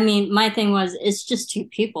 I mean, my thing was it's just two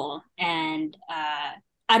people, and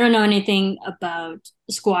I don't know anything about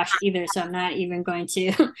squash either, so I'm not even going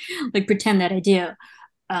to like pretend that I do.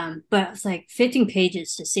 But it's like 15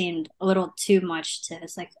 pages just seemed a little too much to,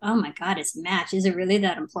 it's like, oh my God, it's a match. Is it really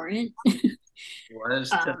that important? Was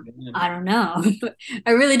to I them. don't know.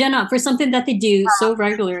 I really don't know. For something that they do so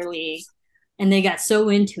regularly and they got so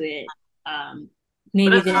into it, um, But maybe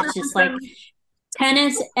that's no that's just different like than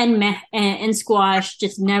tennis and squash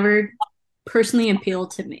just never personally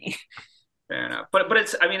appealed to me. fair enough. But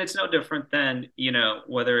it's I mean it's no different than,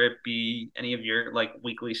 whether it be any of your like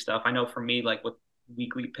weekly stuff. I know for me, like with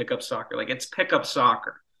weekly pickup soccer, like it's pickup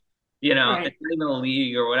soccer. Right. It's not even a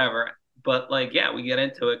league or whatever. But like, yeah, we get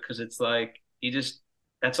into it because it's like you just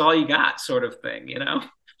that's all you got, sort of thing. It's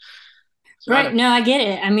not Right. a No, I get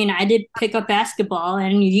it. I mean, I did pick up basketball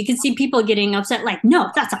and you can see people getting upset, like,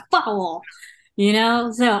 no, that's a foul,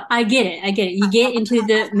 So I get it. I get it. You get into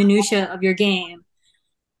the minutia of your game,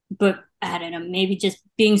 but I don't know, maybe just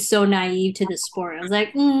being so naive to the sport. I was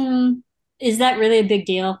like, is that really a big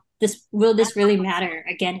deal? Will this really matter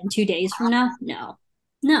again in 2 days from now? No.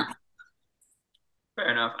 No. fair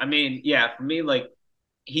enough. I mean, yeah, for me, like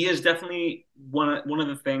he is definitely one of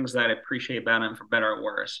the things that I appreciate about him, for better or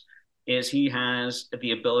worse, is he has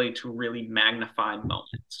the ability to really magnify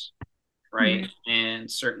moments, right? Mhm.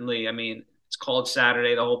 And certainly, I mean, it's called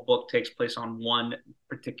Saturday. The whole book takes place on one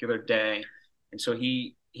particular day, and so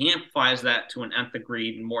he amplifies that to an nth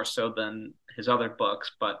degree, more so than his other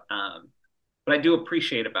books. But I do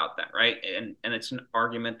appreciate about that, right? And it's an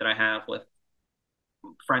argument that I have with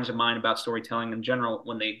friends of mine about storytelling in general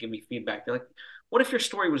when they give me feedback. They're like, "What if your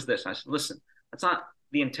story was this?" And I said, "Listen, that's not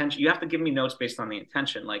the intention. You have to give me notes based on the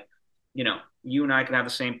intention. Like, you and I could have the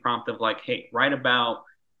same prompt of like, hey, write about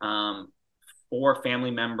um, four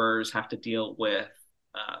family members have to deal with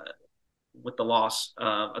the loss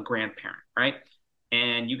of a grandparent, right?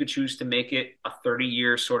 And you could choose to make it a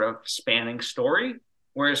 30-year sort of spanning story.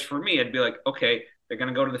 Whereas for me, I'd be like, okay, they're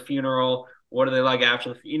gonna go to the funeral. What are they like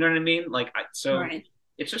after you know what I mean? So Right.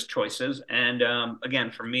 it's just choices. And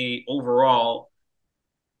again, for me, overall,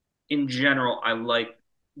 in general, I like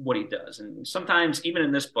what he does. And sometimes, even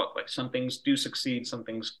in this book, like some things do succeed, some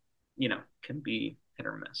things, can be hit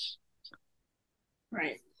or miss. So,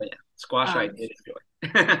 Right. but yeah, squash I Um, did enjoy.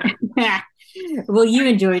 well, you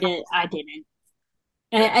enjoyed it. I didn't.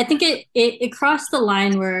 Fair. I think it crossed the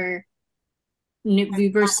line where we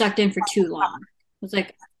were sucked in for too long. It was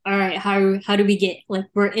like, all right, how do we get, like,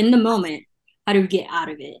 we're in the moment. How do we get out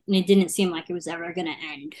of it? And it didn't seem like it was ever gonna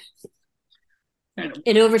end. Like And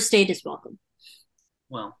it overstayed its welcome.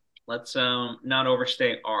 well, let's not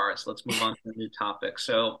overstate ours. Let's move on to the new topic.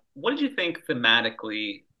 So, what did you think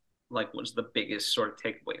thematically, like, was the biggest sort of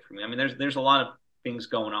takeaway from you? I mean, there's a lot of things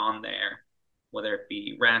going on there, whether it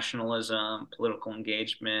be rationalism, political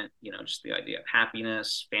engagement, just the idea of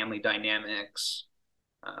happiness, family dynamics,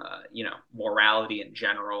 morality in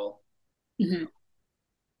general. Mm-hmm.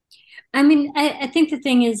 I mean, I think the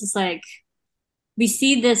thing is like we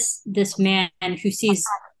see this man who sees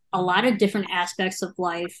a lot of different aspects of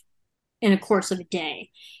life in a course of a day,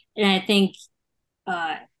 and I think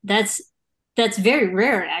uh, that's that's very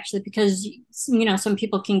rare actually because some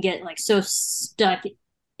people can get like so stuck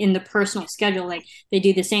in the personal schedule, like they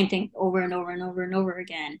do the same thing over and over and over and over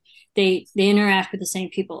again. They interact with the same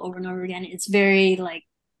people over and over again. It's very like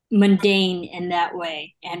mundane in that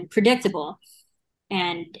way and predictable.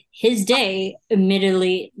 And his day,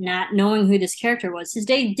 admittedly, not knowing who this character was, his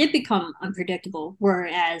day did become unpredictable.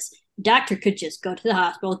 Whereas doctor could just go to the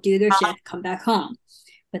hospital, do their shift, come back home.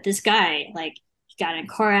 But this guy, like, he got in a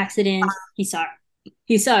car accident. He saw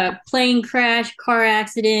a plane crash, car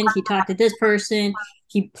accident. He talked to this person.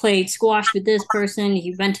 He played squash with this person.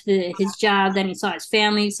 He went to his job. Then he saw his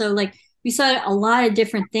family. So like we saw a lot of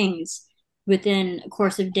different things within a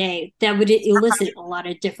course of day that would elicit a lot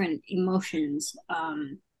of different emotions.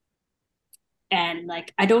 And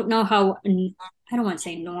like I don't know how, I don't want to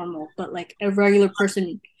say normal, but like a regular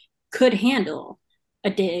person could handle a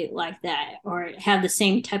day like that or have the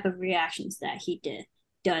same type of reactions that he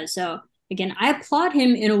does. So again, I applaud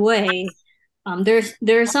him in a way.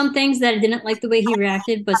 There are some things that I didn't like the way he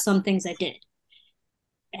reacted, but some things I did,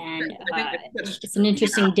 and I think that's it's an true.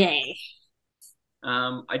 interesting day.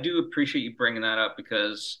 I do appreciate you bringing that up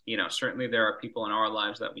because, certainly there are people in our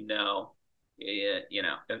lives that we know, if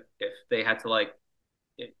they had to like,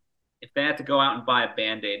 if, if they had to go out and buy a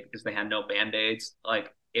Band-Aid because they had no Band-Aids,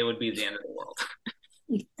 like it would be the end of the world,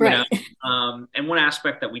 you know? Right. And one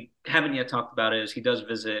aspect that we haven't yet talked about is he does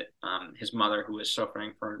visit his mother who is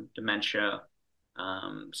suffering from dementia.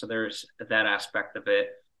 So there's that aspect of it,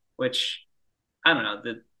 which I don't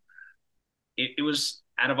know, it was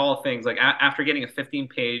out of all things, like after getting a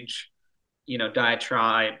 15-page,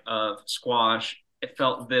 diatribe of squash, it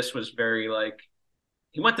felt this was very like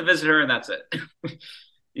he went to visit her and that's it. I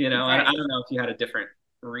Right. don't know if you had a different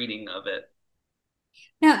reading of it.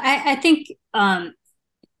 No, I think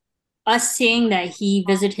us seeing that he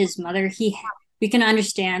visited his mother, we can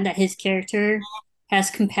understand that his character has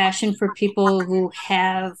compassion for people who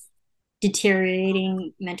have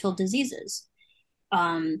deteriorating mental diseases,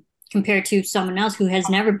 compared to someone else who has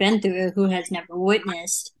never been through it, who has never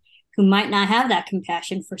witnessed, who might not have that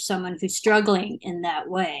compassion for someone who's struggling in that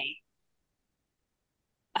way.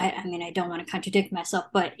 I mean, I don't want to contradict myself,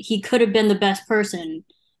 but he could have been the best person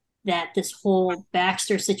that this whole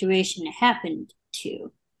Baxter situation happened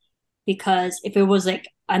to. Because if it was like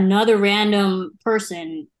another random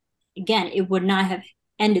person, again, it would not have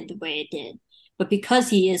ended the way it did. But because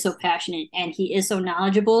he is so passionate and he is so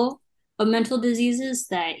knowledgeable of mental diseases,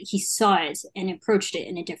 that he saw it and approached it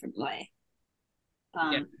in a different way.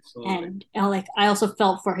 Yeah, Um, absolutely. and like I also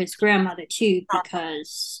felt for his grandmother too,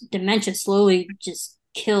 because dementia slowly just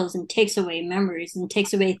kills and takes away memories and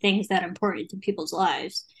takes away things that are important to people's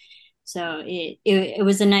lives. So it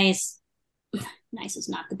was a nice is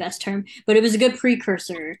not the best term, but it was a good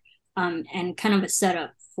precursor, and kind of a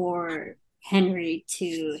setup for Henry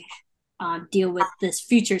to deal with this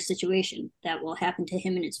future situation that will happen to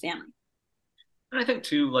him and his family. And I think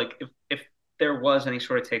too, like if there was any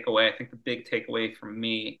sort of takeaway, I think the big takeaway from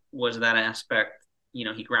me was that aspect,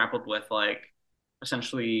 he grappled with like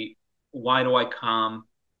essentially, why do I come?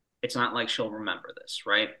 It's not like she'll remember this,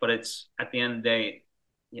 right? But it's at the end of the day,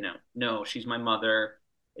 no, she's my mother.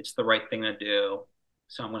 It's the right thing to do.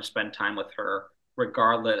 So I'm going to spend time with her,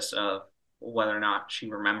 regardless of whether or not she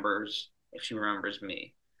remembers, if she remembers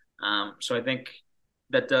me. So I think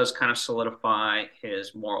that does kind of solidify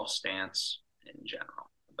his moral stance in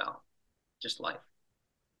general about just life.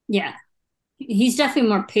 Yeah, he's definitely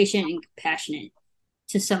more patient and compassionate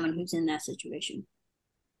to someone who's in that situation.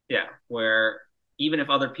 Yeah, where even if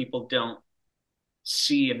other people don't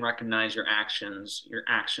see and recognize your actions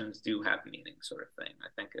do have meaning, sort of thing, I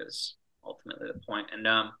think is ultimately the point. And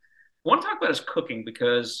I want to talk about his cooking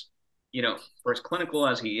because, for as clinical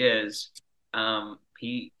as he is,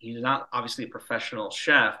 he's not obviously a professional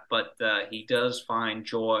chef, but he does find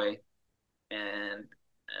joy and,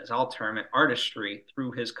 as I'll term it, artistry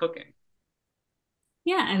through his cooking.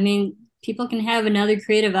 Yeah, I mean, people can have another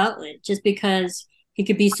creative outlet just because he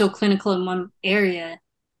could be so clinical in one area.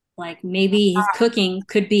 Like maybe his cooking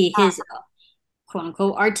could be his quote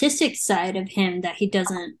unquote artistic side of him that he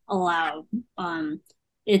doesn't allow. Um,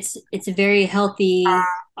 it's a very healthy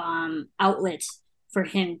outlet for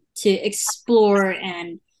him to explore,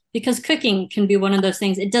 and because cooking can be one of those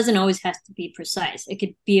things, it doesn't always have to be precise. It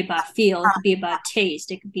could be about feel, it could be about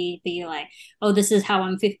taste, it could be like, oh, this is how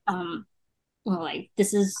well, like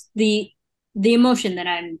this is the emotion that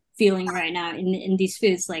I'm feeling right now in these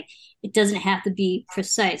foods. Like it doesn't have to be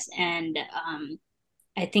precise, and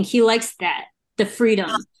I think he likes that, the freedom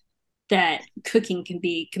that cooking can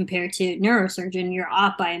be compared to neurosurgeon. You're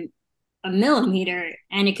off by a millimeter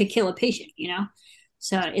and it could kill a patient.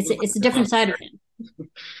 So it's a different side of him.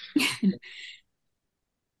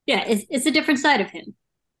 Yeah, it's a different side of him.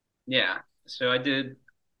 Yeah. So I did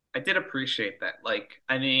appreciate that. Like,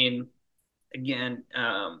 I mean, again,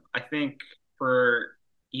 I think for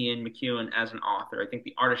Ian McEwan as an author, I think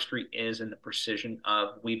the artistry is in the precision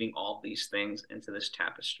of weaving all these things into this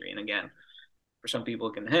tapestry. And again, for some people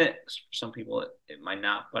it can hit, for some people it might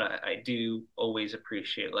not. But I do always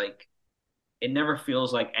appreciate like it never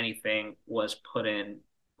feels like anything was put in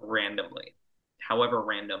randomly, however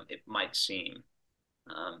random it might seem.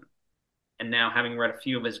 Um, and now, having read a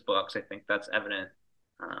few of his books, I think that's evident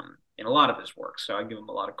in a lot of his work. So I give him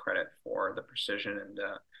a lot of credit for the precision and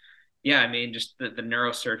yeah, I mean, just the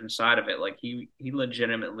neurosurgeon side of it. Like he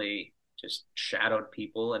legitimately just shadowed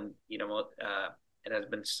people, and it has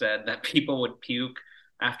been said that people would puke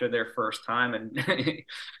after their first time, and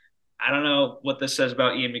I don't know what this says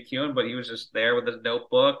about Ian McEwan, but he was just there with his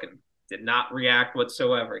notebook and did not react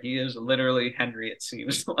whatsoever. He is literally Henry, it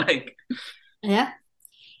seems like. Yeah,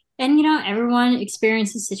 and everyone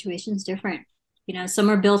experiences situations different. Some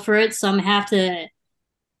are built for it, some have to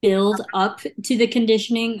build up to the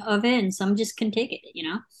conditioning of it, and some just can take it.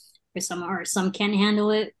 Or some can't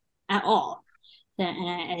handle it at all. And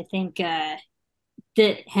I think that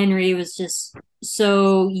Henry was just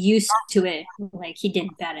so used to it, like he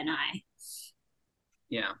didn't bat an eye.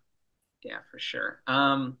 Yeah, yeah, for sure.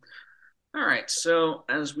 All right, so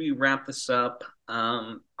as we wrap this up,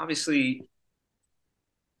 obviously,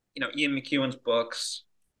 Ian McEwan's books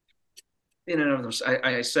in and of themselves,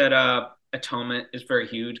 I said, Atonement is very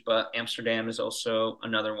huge, but Amsterdam is also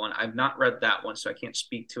another one. I've not read that one, so I can't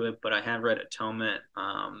speak to it, but I have read Atonement.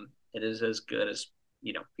 It is as good as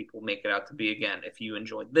people make it out to be. Again, if you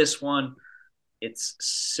enjoyed this one, it's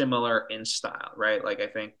similar in style, right? Like I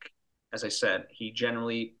think, as I said, he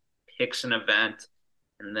generally picks an event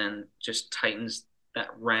and then just tightens that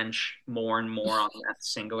wrench more and more on that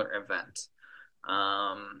singular event.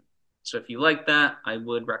 Um, so if you like that, I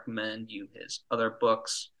would recommend you his other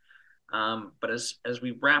books. But as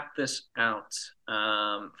we wrap this out,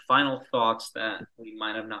 final thoughts that we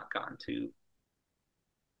might have not gotten to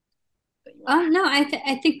that you want to share. No,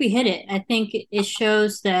 I think we hit it. I think it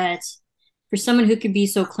shows that for someone who could be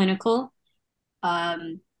so clinical,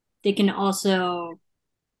 um, they can also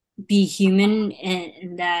be human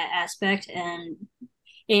in that aspect, and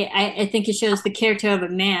I think it shows the character of a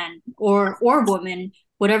man or woman,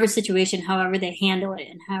 whatever situation, however they handle it,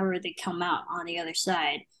 and however they come out on the other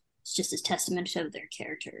side. It's just a testament of their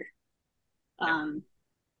character. Yeah, Um,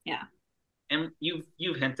 yeah, and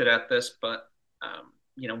you've hinted at this, but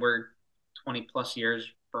we're 20 plus years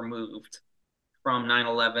removed from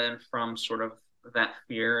 9/11, from sort of that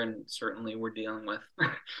fear, and certainly we're dealing with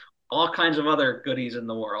all kinds of other goodies in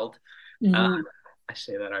the world. Uh, hmm I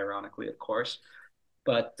say that ironically, of course,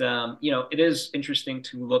 but it is interesting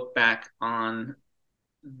to look back on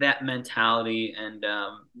that mentality and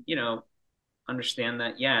understand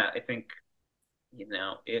that. Yeah, I think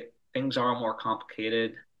it things are more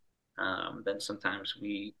complicated than sometimes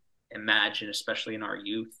we imagine, especially in our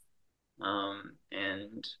youth,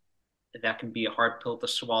 and that can be a hard pill to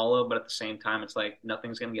swallow. But at the same time, it's like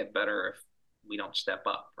nothing's going to get better if we don't step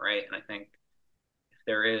up, right? And I think if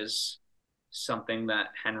there is something that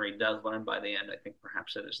Henry does learn by the end, I think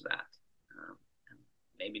perhaps it is that. Um,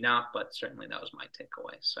 Maybe not, but certainly that was my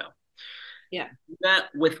takeaway. So yeah, that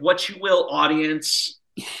with what you will, audience.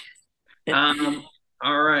 Um,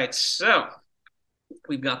 all right, so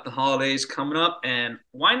we've got the holidays coming up, and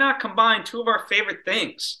why not combine two of our favorite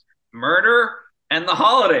things, murder and the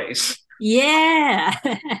holidays? yeah.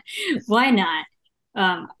 Why not?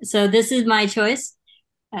 So this is my choice.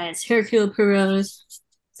 It's Hercule Poirot's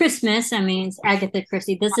Christmas. I mean, it's Agatha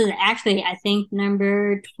Christie. This is actually, I think,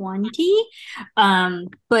 number 20.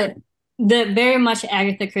 But the very much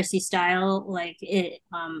Agatha Christie style, like it,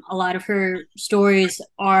 a lot of her stories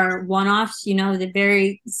are one-offs, they're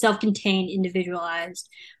very self-contained, individualized,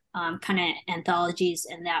 kind of anthologies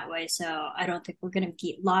in that way. So I don't think we're going to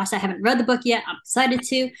get lost. I haven't read the book yet. I'm excited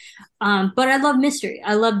to. But I love mystery.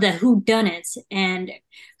 I love the who done it, and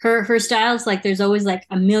her styles, like there's always like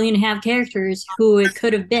a million and a half characters who it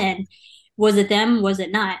could have been. Was it them? Was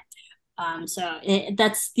it not?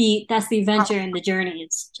 That's the adventure and the journey.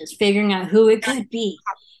 It's just figuring out who it could be.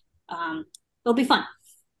 It'll be fun.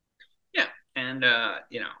 Yeah, and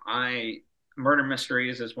I murder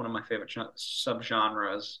mysteries is one of my favorite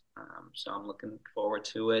subgenres. So I'm looking forward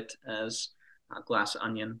to it as Glass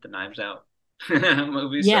Onion, the Knives Out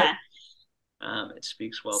movie. So Yeah. it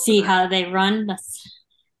speaks well to See that. how they run.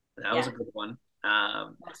 That was Yeah. a good one.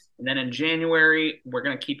 And then in January, we're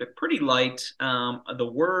going to keep it pretty light.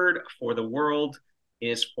 The Word for the World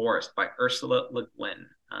is Forest by Ursula Le Guin.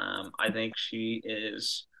 I think she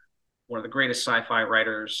is one of the greatest sci-fi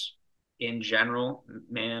writers in general,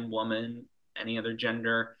 man, woman, any other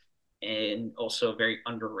gender, and also very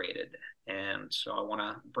underrated. And so I want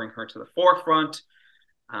to bring her to the forefront.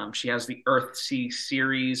 She has the Earthsea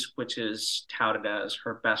series, which is touted as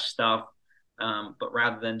her best stuff. But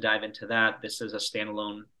rather than dive into that, this is a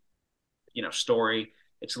standalone, story.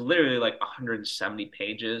 It's literally like 170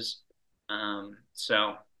 pages.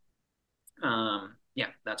 Yeah,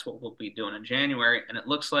 that's what we'll be doing in January. And it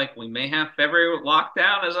looks like we may have February locked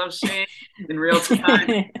down, as I'm seeing in real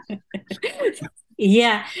time.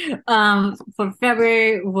 Yeah. For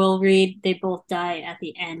February, we'll read They Both Die at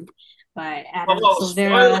the End by Adam Oh,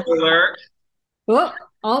 spoiler Silvera. alert.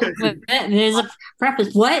 Oh, there's a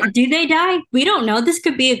preface. What? Do they die? We don't know. This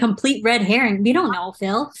could be a complete red herring. We don't know,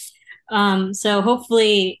 Phil. So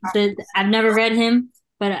hopefully, I've never read him,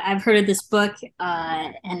 but I've heard of this book,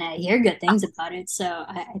 and I hear good things about it. So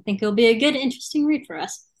I think it'll be a good, interesting read for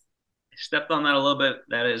us. Stepped on that a little bit.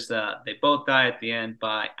 That is They Both Die at the End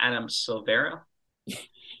by Adam Silvera.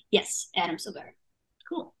 Yes, Adam Silvera.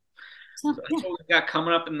 Cool. So So yeah, that's what we've got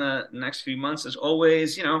coming up in the next few months. As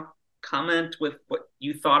always, comment with what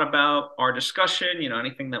you thought about our discussion,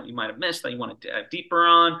 anything that we might have missed that you want to dive deeper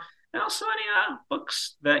on, and also any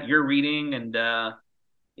books that you're reading and that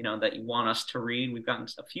you want us to read. We've gotten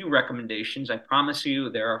a few recommendations. I promise you,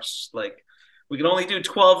 there are like we can only do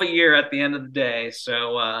 12 a year at the end of the day.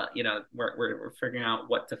 So we're figuring out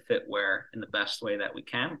what to fit where in the best way that we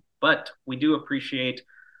can. But we do appreciate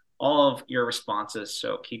all of your responses,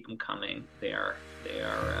 so keep them coming. They are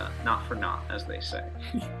not for naught, as they say.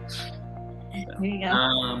 There So, you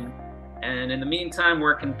go. and in the meantime,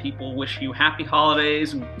 where can people wish you happy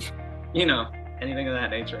holidays and you know anything of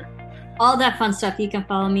that nature? All that fun stuff. You can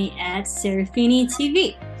follow me at Serafini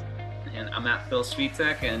TV. And I'm at Phil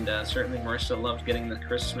Svitek, and certainly Marissa loves getting the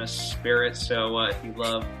Christmas spirit. So if you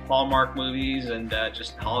love Hallmark movies and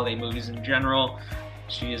just holiday movies in general,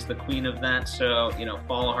 she is the queen of that. So,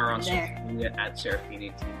 follow her on social media at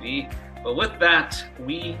Serafini TV. But with that,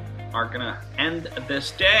 we are going to end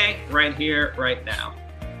this day right here, right now.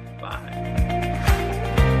 Bye.